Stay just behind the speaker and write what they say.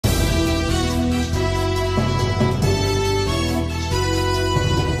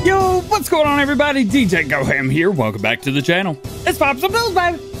What's going on, everybody? DjGoHam here. Welcome back to the channel. It's Pop Some News,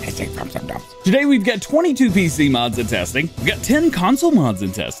 baby. Today we've got 22 PC mods in testing. We've got 10 console mods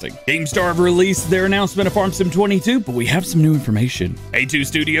in testing. GameStar have released their announcement of FSNews, but we have some new information. A2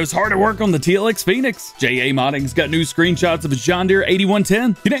 Studios hard at work on the TLX Phoenix. JA Modding's got new screenshots of his John Deere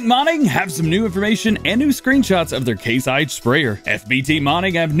 8110. Connect Modding have some new information and new screenshots of their Case IH sprayer. FBT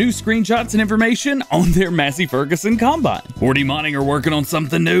Modding have new screenshots and information on their Massey Combine. 40 Modding are working on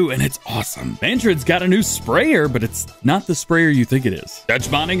something new, and it's awesome. Mantrid's got a new sprayer, but it's not the sprayer you think it is. Dutch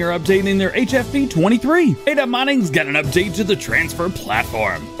Modding are updating their FS22. ADA Modding's got an update to the transfer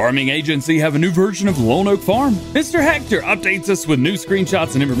platform. Farming Agency have a new version of Lone Oak Farm. Mr.Hector updates us with new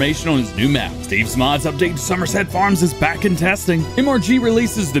screenshots and information on his new map. Steve's Mods update to Somerset Farms is back in testing. MRG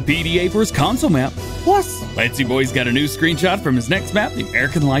releases the PDA for his console map. Plus, Lancey Boy's got a new screenshot from his next map, The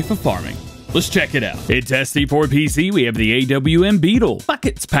American Life of Farming. Let's check it out. In testing for PC, we have the AWM Beetle,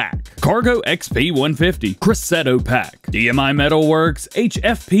 Buckets Pack, Cargo XP 150, Crescendo Pack, DMI Metalworks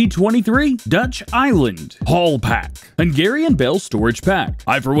HFP23, Dutch Island, Hall Pack, Hungarian Bell Storage Pack,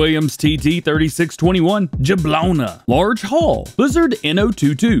 Ifer Williams TT 3621, Jablona, Large Haul, Blizzard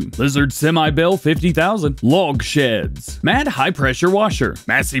NO22, Blizzard Semi Bell 50,000, Log Sheds, Mad High Pressure Washer,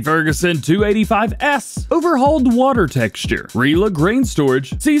 Massey Ferguson 285S, Overhauled Water Texture, Rela Grain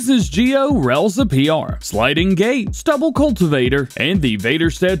Storage, Seasons Geo Relza PR, Sliding Gate, Stubble Cultivator, and the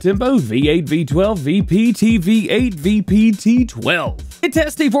Vaderstead Tempo V8 V12 VPT V8 VPT 12. In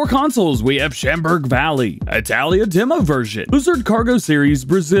testing for consoles, we have Shamberg Valley, Italia Demo Version, Blizzard Cargo Series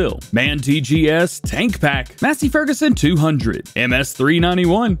Brazil, Man TGS Tank Pack, Massey Ferguson 200, MS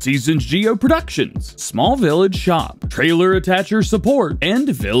 391, Seasons Geo Productions, Small Village Shop, Trailer Attacher Support, and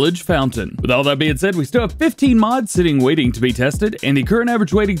Village Fountain. With all that being said, we still have 15 mods sitting waiting to be tested, and the current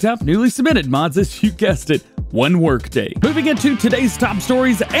average waiting time for newly submitted mods is, you guessed it, one workday. Moving into today's top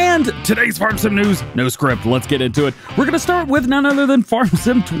stories and today's Farm Sim news. No script, let's get into it. We're going to start with none other than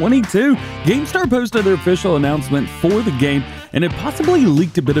FSNews. GameStar posted their official announcement for the game, and it possibly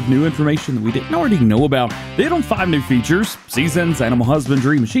leaked a bit of new information that we didn't already know about. They hit on 5 new features: seasons, animal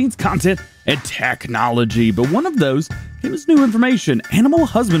husbandry, machines, content, and technology. But one of those came as new information: animal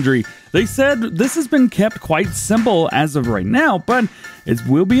husbandry. They said this has been kept quite simple as of right now, but it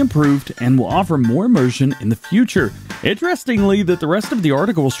will be improved and will offer more immersion in the future. Interestingly, that the rest of the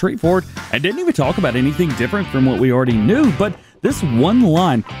article was straightforward and didn't even talk about anything different from what we already knew, but this one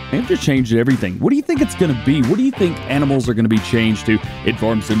line may have just changed everything. What do you think it's going to be? What do you think animals are going to be changed to in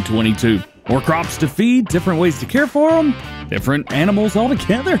FSNews? More crops to feed, different ways to care for them, different animals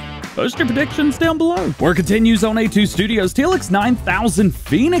altogether? Post your predictions down below. Work continues on A2 Studios' TLX9000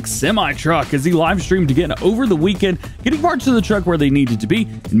 Phoenix semi-truck as he live streamed again over the weekend, getting parts of the truck where they needed to be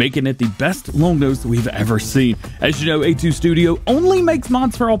and making it the best long nose that we've ever seen. As you know, A2 Studio only makes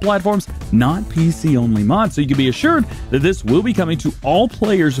mods for all platforms, not PC-only mods, so you can be assured that this will be coming to all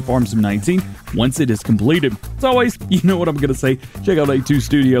players of Farm Sim 19 once it is completed. As always, you know what I'm going to say. Check out A2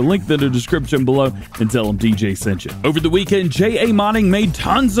 Studio, link in the description below, and tell them DJ sent you. Over the weekend, JA Modding made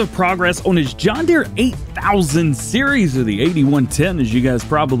tons of progress on his John Deere 8000 series, or the 8110 as you guys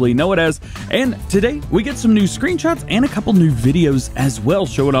probably know it as, and today we get some new screenshots and a couple new videos as well,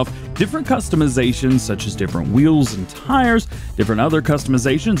 showing off different customizations such as different wheels and tires, different other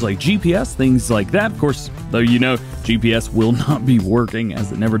customizations like GPS, things like that. Of course, though, you know, GPS will not be working,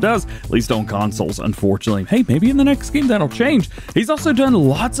 as it never does, at least on consoles, unfortunately. Hey, maybe in the next game that'll change. He's also done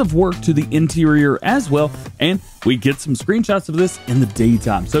lots of work to the interior as well, and we get some screenshots of this in the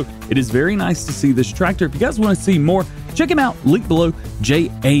daytime. So it is very nice to see this tractor. If you guys want to see more, check him out. Link below,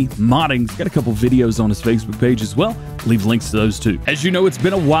 J.A. Modding. He's got a couple videos on his Facebook page as well. Leave links to those too. As you know, it's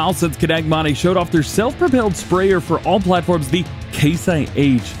been a while since Connect Modding showed off their self-propelled sprayer for all platforms, the Case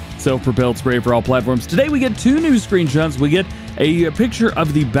IH self-propelled sprayer for all platforms. Today we get 2 new screenshots. We get a picture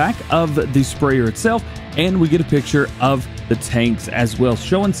of the back of the sprayer itself, and we get a picture of the tanks as well,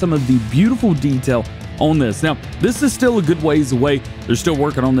 showing some of the beautiful detail on this. Now, this is still a good ways away. They're still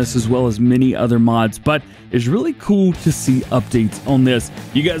working on this as well as many other mods, but it's really cool to see updates on this.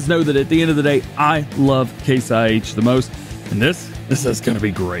 You guys know that at the end of the day, I love Case IH the most, and this is going to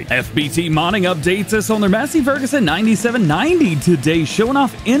be great. FBT Modding updates us on their Massey Ferguson 9790 today, showing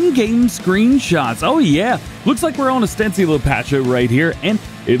off in-game screenshots. Oh yeah, looks like we're on a Stencil Apache right here, and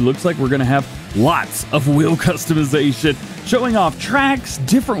it looks like we're going to have lots of wheel customization, showing off tracks,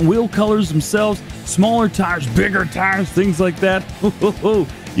 different wheel colors themselves, smaller tires, bigger tires, things like that.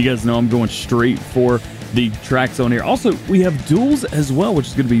 You guys know I'm going straight for the tracks on here. Also, we have duals as well, which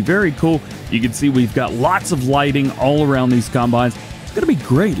is going to be very cool. You can see we've got lots of lighting all around these combines. It's going to be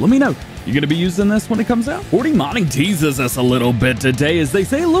great. Let me know, You gonna be using this when it comes out? 40 Modding teases us a little bit today as they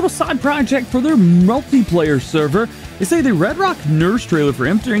say a little side project for their multiplayer server. They say the Redrock nurse trailer for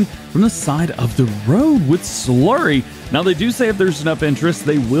emptying from the side of the road with slurry. Now they do say if there's enough interest,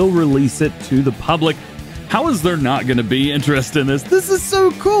 they will release it to the public. How is there not going to be interest in this? This is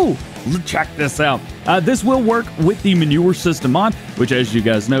so cool. Check this out. This will work with the manure system mod, which as you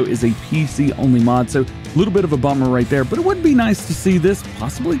guys know is a PC only mod. So a little bit of a bummer right there, but it would be nice to see this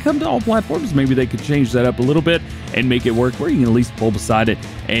possibly come to all platforms. Maybe they could change that up a little bit and make it work where you can at least pull beside it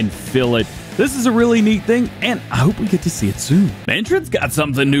and fill it. This is a really neat thing, and I hope we get to see it soon. Entrance got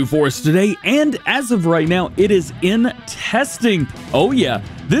something new for us today, and as of right now, it is in testing. Oh yeah,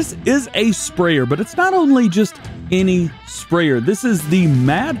 this is a sprayer, but it's not only just any sprayer. This is the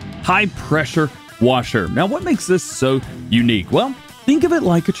Mad High Pressure Washer. Now, what makes this so unique? Well, think of it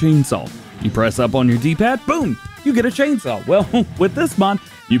like a chainsaw. You press up on your D-pad, boom, you get a chainsaw. Well, with this mod,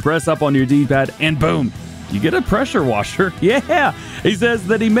 you press up on your D-pad, and boom, you get a pressure washer. Yeah, he says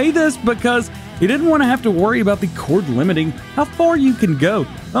that he made this because he didn't want to have to worry about the cord limiting how far you can go.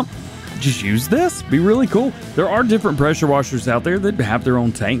 Well, just use this. Be really cool. There are different pressure washers out there that have their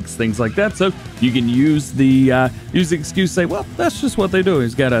own tanks, things like that. So you can use the excuse, say, well, that's just what they do.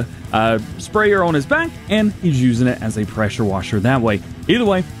 He's got a sprayer on his back and he's using it as a pressure washer that way. Either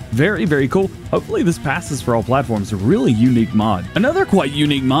way, very, very cool. Hopefully this passes for all platforms. A really unique mod. Another quite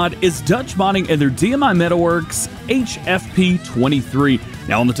unique mod is Dutch modding and their DMI Metalworks HFP23.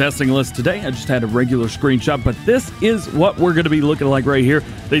 Now on the testing list today, I just had a regular screenshot, but this is what we're going to be looking like right here.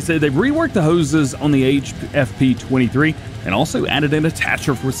 They say they've reworked the hoses on the HFP23 and also added an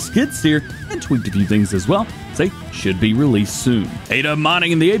attacher for skid steer and tweaked a few things as well. Say should be released soon. Ada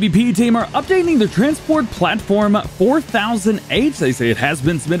Modding and the ABP team are updating their transport platform 4000H. They say it has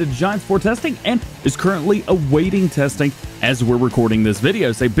been submitted to Giants for testing and is currently awaiting testing as we're recording this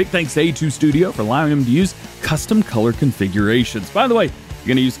video. Say big thanks to A2 Studio for allowing them to use custom color configurations. By the way, if you're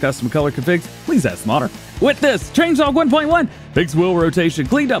going to use custom color configs, please ask Modder. With this, changelog 1.1, fixed wheel rotation,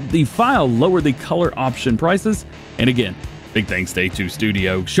 cleaned up the file, lowered the color option prices, and again, big thanks to A2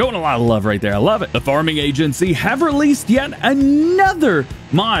 Studio, showing a lot of love right there. I love it. The Farming Agency have released yet another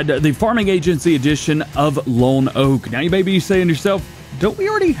mod, the Farming Agency edition of Lone Oak. Now you may be saying to yourself, don't we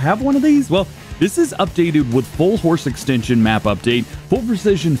already have one of these? Well, this is updated with full horse extension map update, full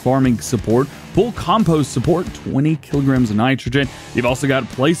precision farming support, full compost support, 20 kilograms of nitrogen. You've also got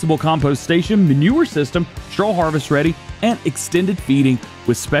placeable compost station, manure system, straw harvest ready, and extended feeding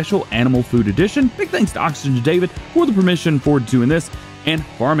with special animal food addition. Big thanks to Oxygen David for the permission for doing this, and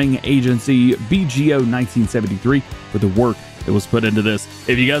Farming Agency BGO 1973 for the work that was put into this.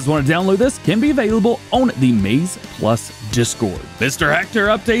 If you guys want to download this, can be available on the Maze Plus Discord. Mr.Hector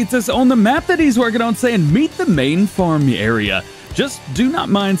updates us on the map that he's working on, saying meet the main farm area. Just do not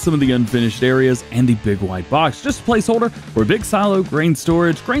mind some of the unfinished areas and the big white box. Just a placeholder for a big silo, grain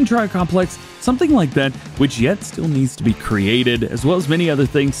storage, grain dryer complex, something like that, which yet still needs to be created, as well as many other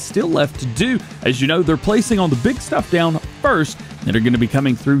things still left to do. As you know, they're placing all the big stuff down first, and are going to be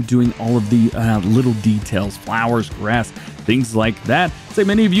coming through doing all of the little details, flowers, grass, things like that. So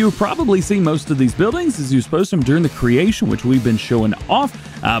many of you have probably seen most of these buildings as you post them during the creation, which we've been showing off,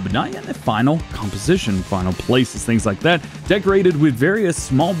 but not yet in the final composition, final places, things like that, decorated with various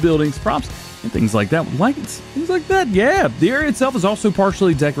small buildings, props, and things like that, lights, things like that. Yeah, the area itself is also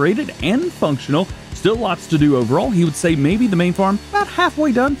partially decorated and functional. Still lots to do overall. He would say maybe the main farm about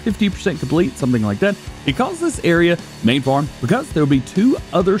halfway done, 50% complete, something like that. He calls this area main farm because there will be two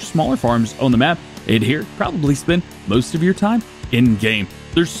other smaller farms on the map, and here probably spend most of your time in game.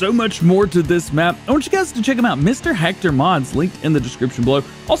 There's so much more to this map. I want you guys to check them out. Mr.Hector Mods linked in the description below.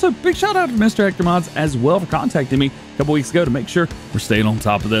 Also, big shout out to Mr.Hector Mods as well for contacting me a couple weeks ago to make sure we're staying on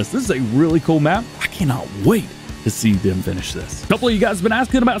top of this. This is a really cool map. I cannot wait to see them finish this. A couple of you guys have been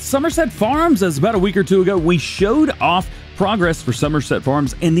asking about Somerset Farms, as about a week or two ago we showed off progress for Somerset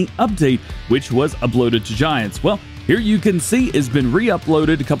Farms and the update which was uploaded to Giants. Well, here you can see it's been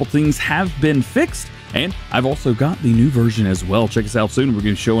re-uploaded. A couple things have been fixed, and I've also got the new version as well. Check us out soon. We're going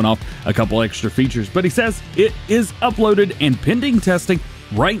to be showing off a couple extra features, but he says it is uploaded and pending testing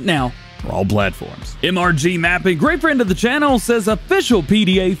right now for all platforms. MRG Mapping, great friend of the channel, says official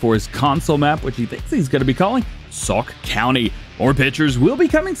PDA for his console map, which he thinks he's going to be calling Sauk County. More pictures will be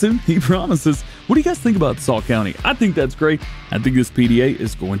coming soon, he promises. What do you guys think about Sauk County? I think that's great. I think this PDA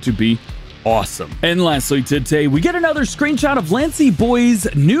is going to be awesome. And lastly today, we get another screenshot of Lancey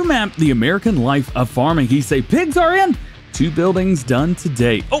Boy's new map, The American Life of Farming. He say pigs are in, 2 buildings done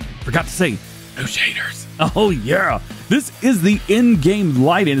today. Oh, forgot to say, no shaders. Oh yeah, this is the in-game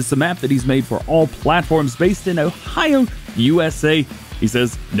lighting. It's a map that he's made for all platforms based in Ohio, USA. He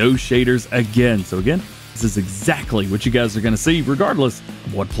says no shaders again. So again, this is exactly what you guys are going to see regardless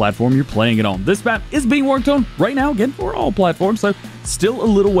of what platform you're playing it on. This map is being worked on right now, again, for all platforms, so still a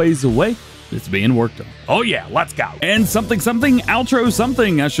little ways away. It's being worked on. Oh yeah, let's go. And something, outro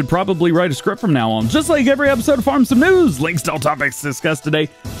something. I should probably write a script from now on. Just like every episode of Farm Some News, links to all topics discussed today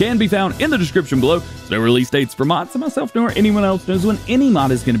can be found in the description below. So no release dates for mods, and myself nor anyone else knows when any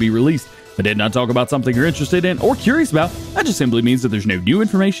mod is going to be released. If I did not talk about something you're interested in or curious about, that just simply means that there's no new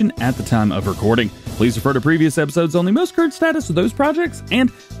information at the time of recording. Please refer to previous episodes on the most current status of those projects, and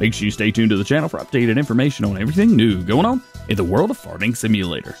make sure you stay tuned to the channel for updated information on everything new going on in the world of Farming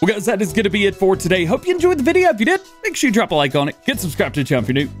Simulator. Well guys, that is going to be it for today. Hope you enjoyed the video. If you did, make sure you drop a like on it, get subscribed to the channel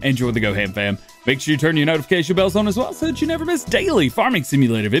if you're new, and join the GoHam fam. Make sure you turn your notification bells on as well so that you never miss daily Farming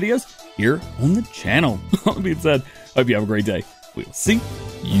Simulator videos here on the channel. All that being said, hope you have a great day. We will see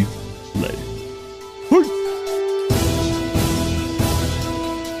you later.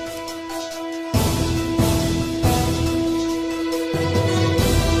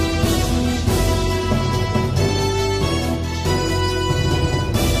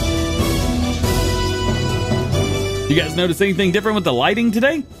 You guys notice anything different with the lighting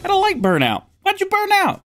today? Had a light burn out. Why'd you burn out?